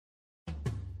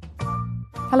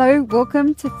Hello,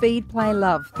 welcome to Feed, Play,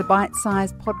 Love, the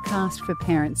bite-sized podcast for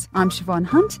parents. I'm Siobhan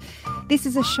Hunt. This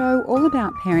is a show all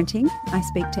about parenting. I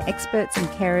speak to experts and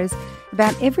carers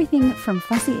about everything from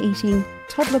fussy eating,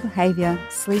 toddler behaviour,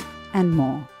 sleep and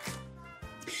more.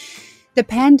 The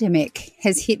pandemic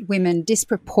has hit women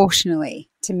disproportionately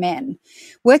to men.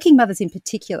 Working mothers in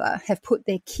particular have put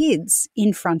their kids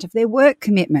in front of their work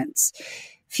commitments.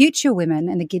 Future Women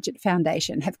and the Gidget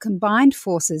Foundation have combined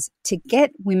forces to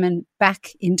get women back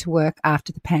into work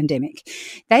after the pandemic.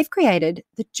 They've created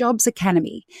the Jobs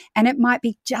Academy, and it might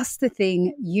be just the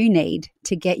thing you need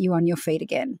to get you on your feet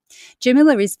again.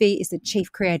 Jamila Rizvi is the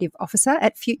Chief Creative Officer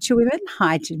at Future Women.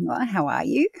 Hi, Jamila. How are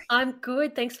you? I'm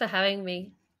good. Thanks for having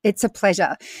me. It's a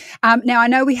pleasure. Now, I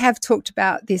know we have talked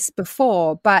about this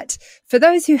before, but for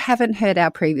those who haven't heard our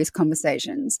previous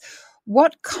conversations,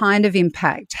 what kind of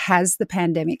impact has the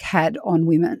pandemic had on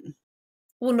women?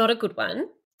 Well, not a good one.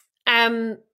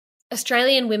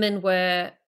 Australian women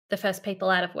were the first people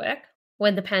out of work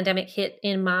when the pandemic hit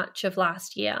in March of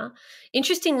last year.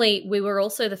 Interestingly, we were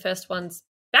also the first ones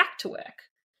back to work.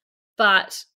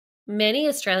 But many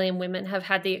Australian women have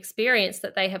had the experience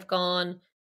that they have gone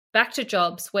back to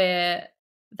jobs where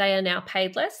they are now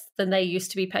paid less than they used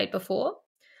to be paid before,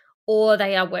 or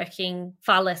they are working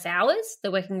far less hours.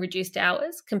 They're working reduced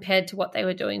hours compared to what they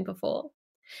were doing before.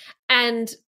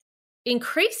 And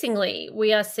increasingly,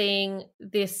 we are seeing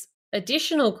this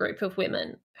additional group of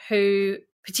women who,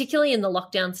 particularly in the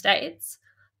lockdown states,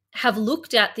 have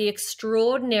looked at the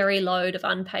extraordinary load of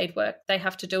unpaid work they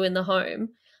have to do in the home,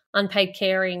 unpaid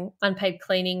caring, unpaid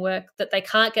cleaning work that they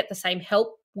can't get the same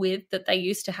help with that they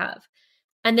used to have.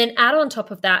 And then add on top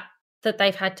of that, that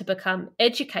they've had to become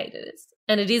educators.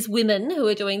 And it is women who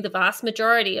are doing the vast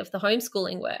majority of the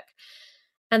homeschooling work.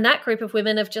 And that group of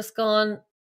women have just gone,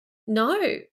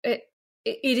 no, it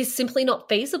is simply not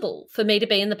feasible for me to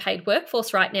be in the paid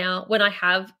workforce right now when I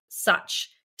have such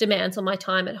demands on my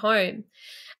time at home.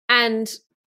 And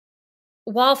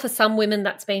while for some women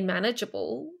that's been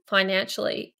manageable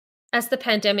financially, as the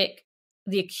pandemic,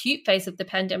 the acute phase of the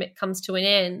pandemic comes to an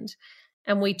end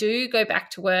and we do go back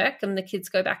to work and the kids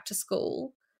go back to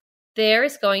school, there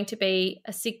is going to be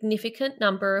a significant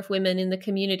number of women in the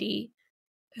community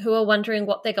who are wondering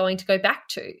what they're going to go back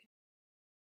to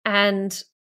and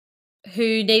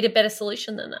who need a better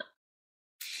solution than that.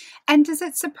 And does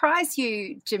it surprise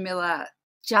you, Jamila,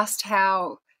 just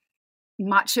how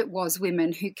much it was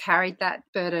women who carried that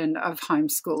burden of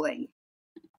homeschooling?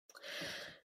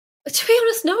 To be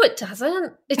honest, no, it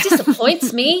doesn't. It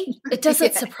disappoints me. It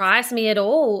doesn't surprise me at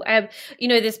all.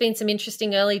 There's been some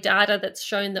interesting early data that's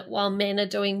shown that while men are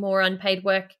doing more unpaid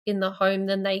work in the home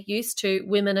than they used to,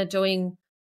 women are doing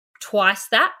twice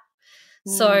that.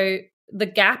 So the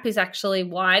gap is actually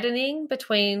widening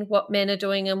between what men are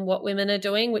doing and what women are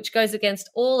doing, which goes against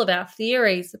all of our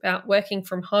theories about working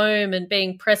from home and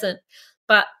being present.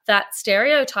 But that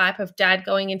stereotype of dad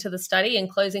going into the study and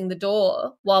closing the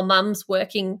door while mum's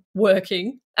working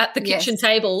at the kitchen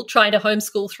table, trying to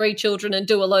homeschool 3 children and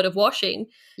do a load of washing.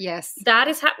 Yes. That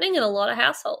is happening in a lot of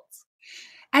households.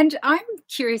 And I'm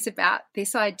curious about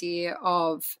this idea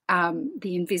of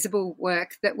the invisible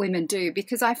work that women do,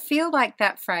 because I feel like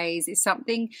that phrase is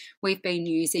something we've been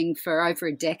using for over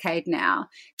a decade now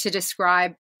to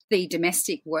describe the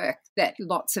domestic work that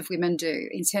lots of women do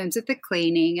in terms of the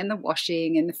cleaning and the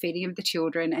washing and the feeding of the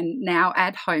children, and now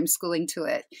add homeschooling to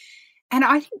it. And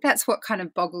I think that's what kind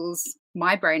of boggles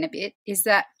my brain a bit, is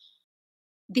that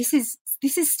this is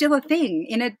still a thing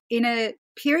in a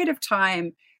period of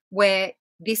time where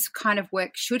this kind of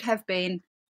work should have been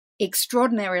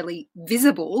extraordinarily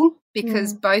visible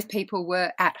because both people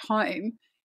were at home.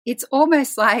 It's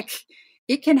almost like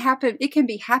it can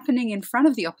be happening in front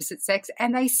of the opposite sex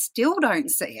and they still don't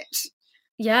see it.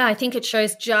 Yeah, I think it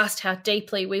shows just how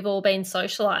deeply we've all been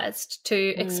socialised to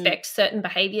expect certain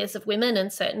behaviours of women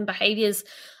and certain behaviours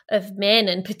of men,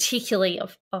 and particularly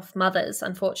of mothers,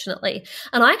 unfortunately.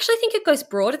 And I actually think it goes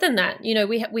broader than that. You know,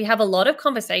 we have a lot of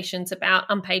conversations about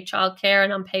unpaid childcare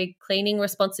and unpaid cleaning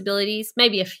responsibilities,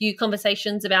 maybe a few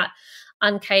conversations about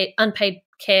unpaid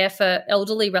care for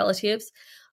elderly relatives.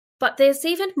 But there's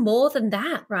even more than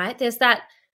that, right? There's that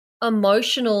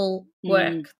emotional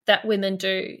work that women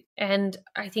do. And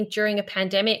I think during a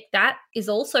pandemic, that is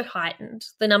also heightened.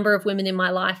 The number of women in my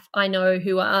life I know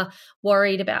who are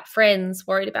worried about friends,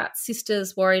 worried about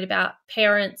sisters, worried about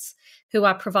parents, who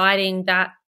are providing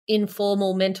that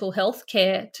informal mental health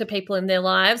care to people in their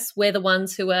lives. We're the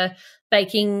ones who are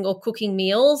baking or cooking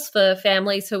meals for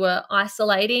families who are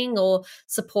isolating, or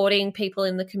supporting people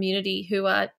in the community who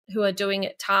are doing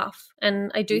it tough.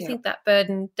 And I do think that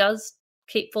burden does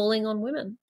keep falling on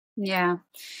women. Yeah.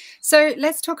 So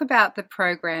let's talk about the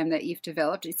program that you've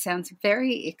developed. It sounds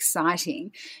very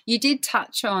exciting. You did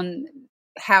touch on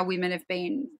how women have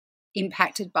been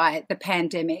impacted by the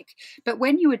pandemic, but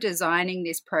when you were designing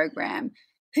this program,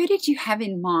 who did you have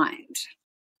in mind?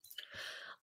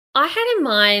 I had in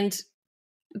mind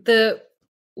the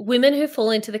women who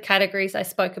fall into the categories I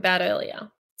spoke about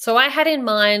earlier. So I had in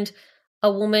mind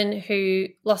a woman who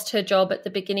lost her job at the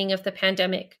beginning of the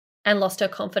pandemic and lost her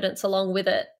confidence along with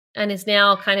it, and is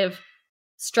now kind of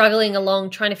struggling along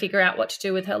trying to figure out what to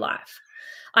do with her life.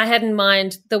 I had in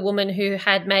mind the woman who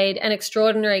had made an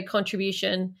extraordinary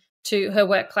contribution to her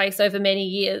workplace over many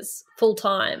years full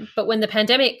time. But when the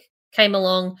pandemic came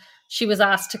along, she was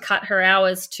asked to cut her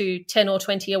hours to 10 or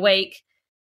 20 a week.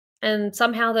 And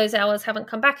somehow those hours haven't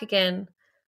come back again.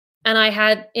 And I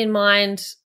had in mind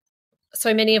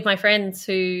so many of my friends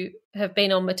who have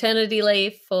been on maternity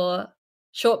leave for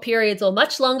short periods or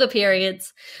much longer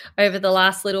periods over the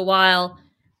last little while.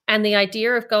 And the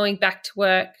idea of going back to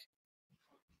work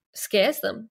scares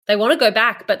them. They want to go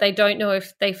back, but they don't know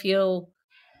if they feel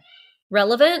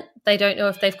relevant. They don't know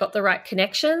if they've got the right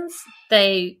connections.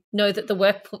 They know that the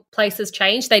workplace has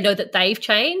changed. They know that they've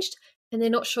changed, and they're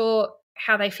not sure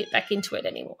how they fit back into it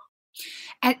anymore.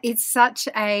 And it's such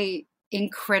a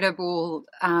incredible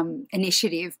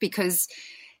initiative, because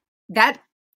that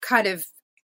kind of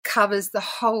covers the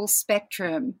whole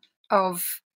spectrum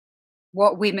of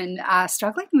what women are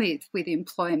struggling with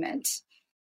employment.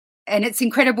 And it's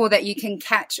incredible that you can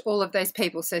catch all of those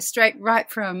people. So right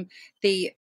from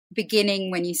the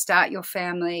beginning when you start your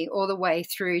family all the way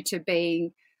through to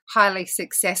being highly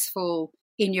successful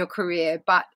in your career,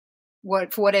 but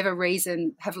for whatever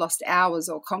reason have lost hours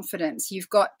or confidence,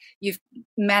 you've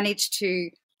managed to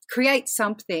create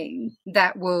something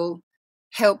that will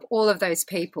help all of those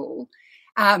people.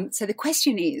 So the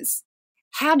question is,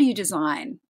 how do you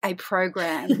design a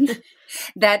program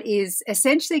that is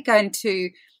essentially going to,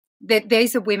 that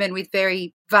these are women with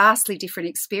very vastly different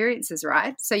experiences,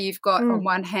 right? So you've got on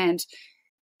one hand,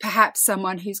 perhaps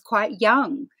someone who's quite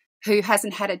young, who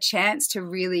hasn't had a chance to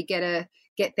really get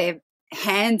their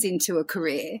hands into a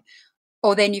career.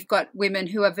 Or then you've got women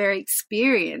who are very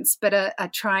experienced but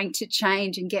are trying to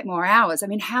change and get more hours. I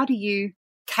mean, how do you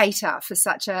cater for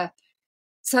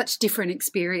such different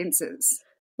experiences?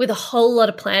 With a whole lot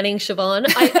of planning, Siobhan.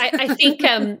 I think,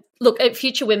 look, at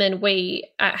Future Women, we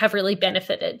have really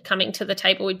benefited coming to the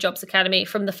table with Jobs Academy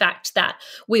from the fact that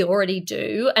we already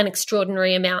do an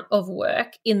extraordinary amount of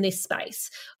work in this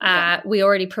space. We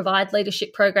already provide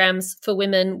leadership programs for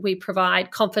women. We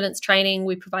provide confidence training.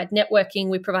 We provide networking.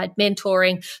 We provide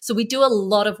mentoring. So we do a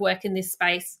lot of work in this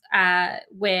space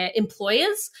where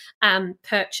employers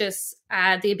purchase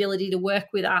the ability to work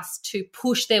with us to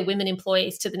push their women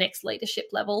employees to the next leadership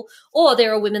level. Or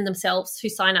there are women themselves who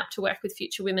sign up to work with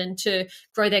Future Women to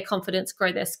grow their confidence,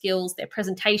 grow their skills, their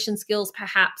presentation skills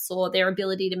perhaps, or their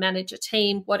ability to manage a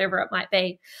team, whatever it might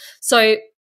be. So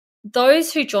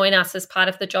those who join us as part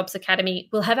of the Jobs Academy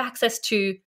will have access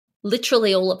to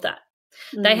literally all of that.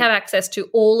 They have access to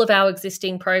all of our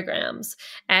existing programs.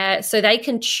 So they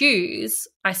can choose,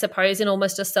 I suppose, in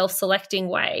almost a self-selecting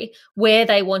way, where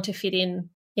they want to fit in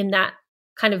that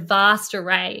kind of vast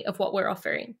array of what we're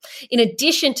offering. In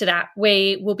addition to that,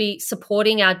 we will be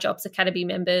supporting our Jobs Academy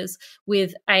members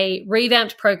with a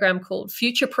revamped program called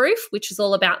Future Proof, which is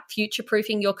all about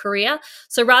future-proofing your career.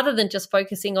 So rather than just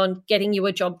focusing on getting you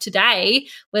a job today,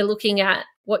 we're looking at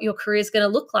what your career is going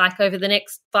to look like over the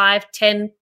next 5,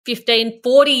 10, 15,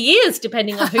 40 years,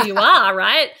 depending on who you are,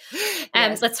 right?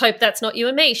 And let's hope that's not you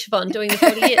and me, Siobhan, doing the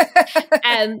 40 years.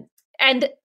 And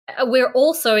we're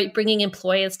also bringing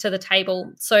employers to the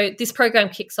table. So this program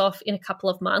kicks off in a couple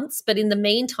of months, but in the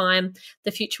meantime,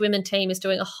 the Future Women team is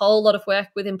doing a whole lot of work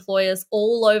with employers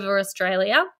all over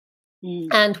Australia.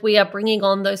 And we are bringing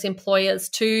on those employers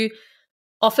to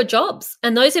offer jobs.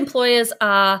 And those employers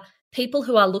are people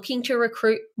who are looking to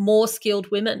recruit more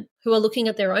skilled women, who are looking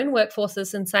at their own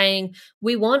workforces and saying,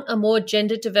 we want a more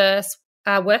gender diverse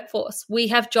workforce. We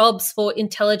have jobs for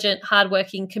intelligent,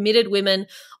 hardworking, committed women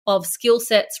of skill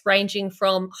sets ranging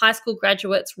from high school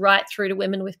graduates right through to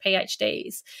women with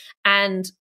PhDs. And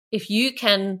if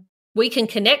we can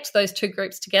connect those two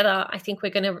groups together, I think we're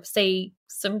going to see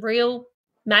some real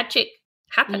magic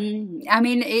happen. I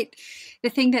mean, the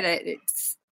thing that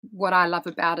it's what I love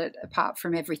about it, apart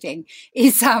from everything,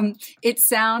 is it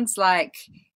sounds like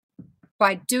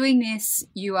by doing this,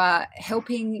 you are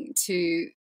helping to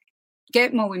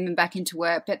get more women back into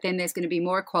work, but then there's going to be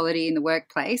more equality in the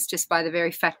workplace just by the very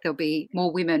fact there'll be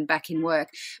more women back in work.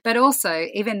 But also,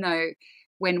 even though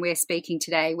when we're speaking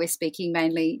today, we're speaking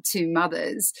mainly to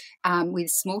mothers with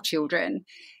small children,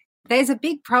 There's a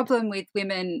big problem with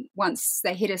women once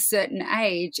they hit a certain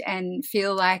age and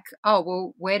feel like, oh,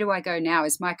 well, where do I go now?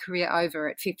 Is my career over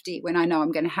at 50 when I know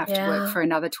I'm going to have to work for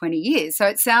another 20 years? So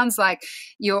it sounds like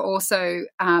you're also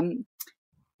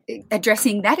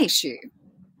addressing that issue.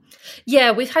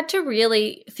 Yeah, we've had to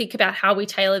really think about how we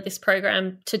tailor this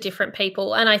program to different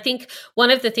people. And I think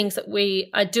one of the things that we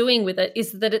are doing with it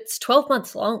is that it's 12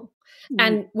 months long.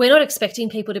 And we're not expecting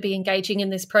people to be engaging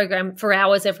in this program for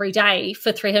hours every day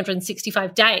for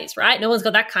 365 days, right? No one's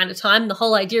got that kind of time. The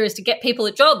whole idea is to get people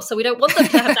a job, so we don't want them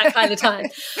to have that kind of time.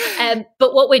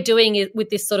 But what we're doing is, with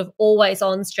this sort of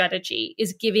always-on strategy,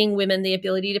 is giving women the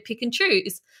ability to pick and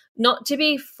choose, not to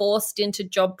be forced into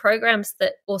job programs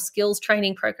or skills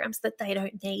training programs that they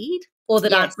don't need or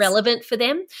that aren't relevant for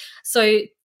them. So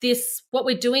what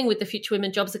we're doing with the Future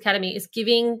Women Jobs Academy is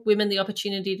giving women the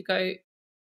opportunity to go.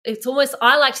 It's almost,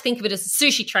 I like to think of it as a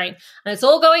sushi train, and it's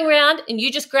all going around and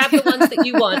you just grab the ones that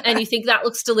you want and you think that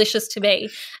looks delicious to me,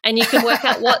 and you can work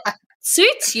out what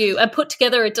suits you and put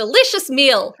together a delicious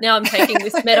meal. Now I'm taking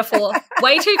this metaphor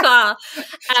way too far.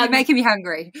 You're making me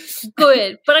hungry.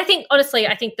 Good. But I think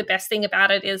the best thing about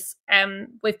it is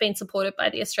we've been supported by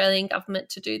the Australian government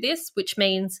to do this, which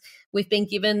means we've been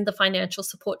given the financial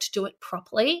support to do it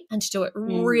properly and to do it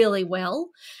really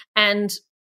well. And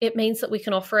it means that we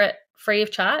can offer it free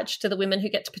of charge to the women who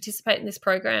get to participate in this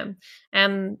program.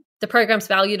 The program's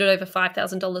valued at over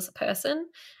 $5,000 a person,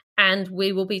 and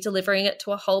we will be delivering it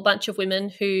to a whole bunch of women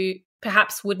who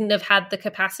perhaps wouldn't have had the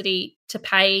capacity to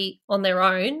pay on their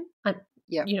own.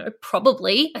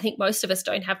 Probably, I think most of us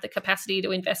don't have the capacity to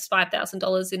invest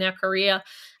 $5,000 in our career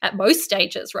at most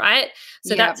stages, right?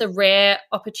 So that's a rare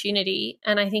opportunity,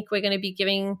 and I think we're going to be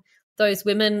giving those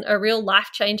women a real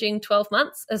life-changing 12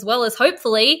 months, as well as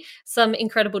hopefully some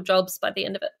incredible jobs by the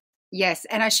end of it. Yes,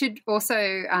 and I should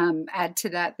also add to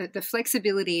that the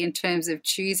flexibility in terms of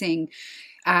choosing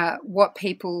what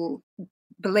people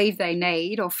believe they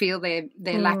need or feel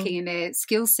they're lacking in their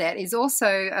skill set is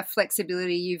also a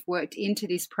flexibility you've worked into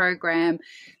this program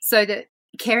so that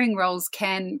caring roles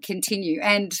can continue,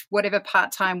 and whatever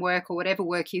part-time work or whatever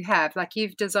work you have, like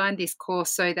you've designed this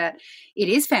course so that it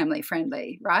is family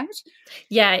friendly, right?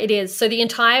 Yeah, it is. So the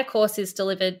entire course is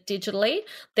delivered digitally.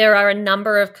 There are a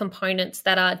number of components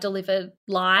that are delivered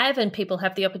live, and people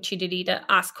have the opportunity to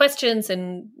ask questions,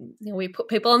 and we put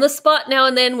people on the spot now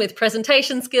and then with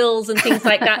presentation skills and things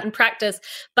like that in practice,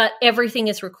 but everything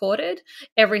is recorded.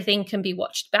 Everything can be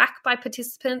watched back by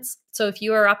participants. So if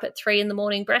you are up at 3 a.m.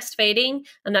 breastfeeding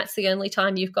and that's the only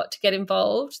time you've got to get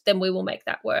involved, then we will make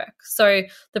that work. So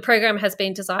the program has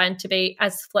been designed to be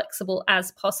as flexible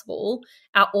as possible.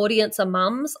 Our audience are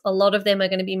mums. A lot of them are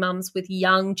going to be mums with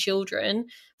young children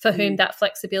for whom that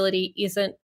flexibility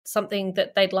isn't something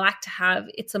that they'd like to have.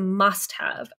 It's a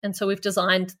must-have. And so we've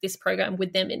designed this program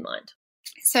with them in mind.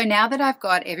 So now that I've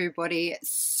got everybody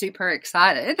super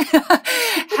excited,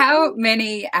 how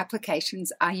many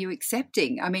applications are you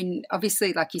accepting? I mean,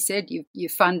 obviously, like you said,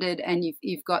 you've funded and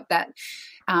you've got that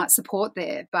support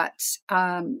there, but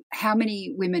how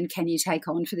many women can you take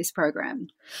on for this program?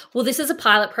 Well, this is a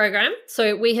pilot program.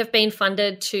 So we have been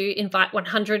funded to invite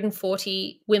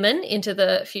 140 women into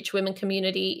the Future Women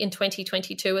community in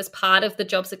 2022 as part of the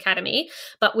Jobs Academy.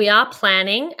 But we are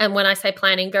planning, and when I say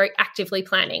planning, very actively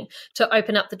planning, to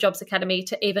open up the Jobs Academy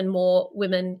to even more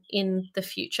women in the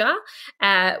future.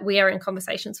 We are in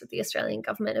conversations with the Australian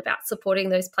government about supporting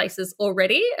those places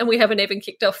already, and we haven't even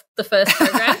kicked off the first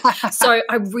program. So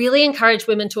I really encourage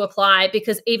women to apply,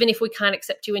 because even if we can't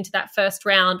accept you into that first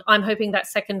round, I'm hoping that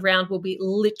second round will be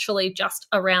literally just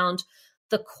around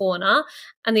the corner.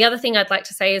 And the other thing I'd like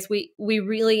to say is we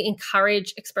really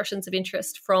encourage expressions of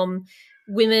interest from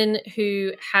women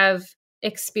who have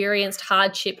experienced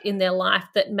hardship in their life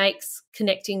that makes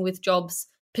connecting with jobs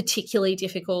particularly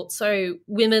difficult. So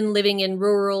women living in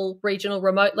rural, regional,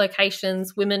 remote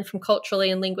locations, women from culturally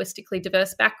and linguistically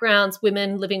diverse backgrounds,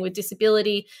 women living with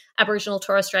disability, Aboriginal,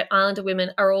 Torres Strait Islander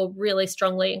women are all really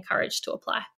strongly encouraged to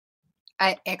apply.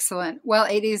 Excellent. Well,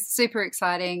 it is super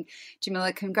exciting.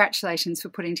 Jamila, congratulations for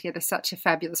putting together such a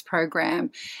fabulous program.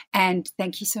 And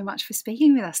thank you so much for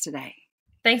speaking with us today.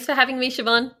 Thanks for having me,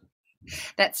 Siobhan.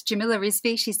 That's Jamila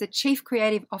Rizvi. She's the Chief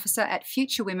Creative Officer at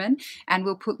Future Women, and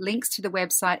we'll put links to the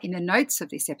website in the notes of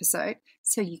this episode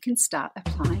so you can start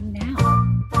applying now.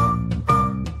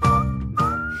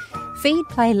 Feed,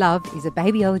 Play, Love is a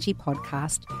babyology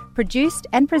podcast produced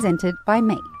and presented by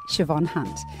me, Siobhan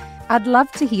Hunt. I'd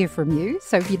love to hear from you,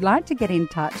 so if you'd like to get in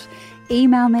touch,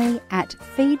 email me at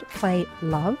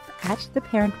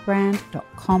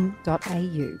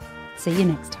feedplaylove@theparentbrand.com.au. See you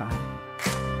next time.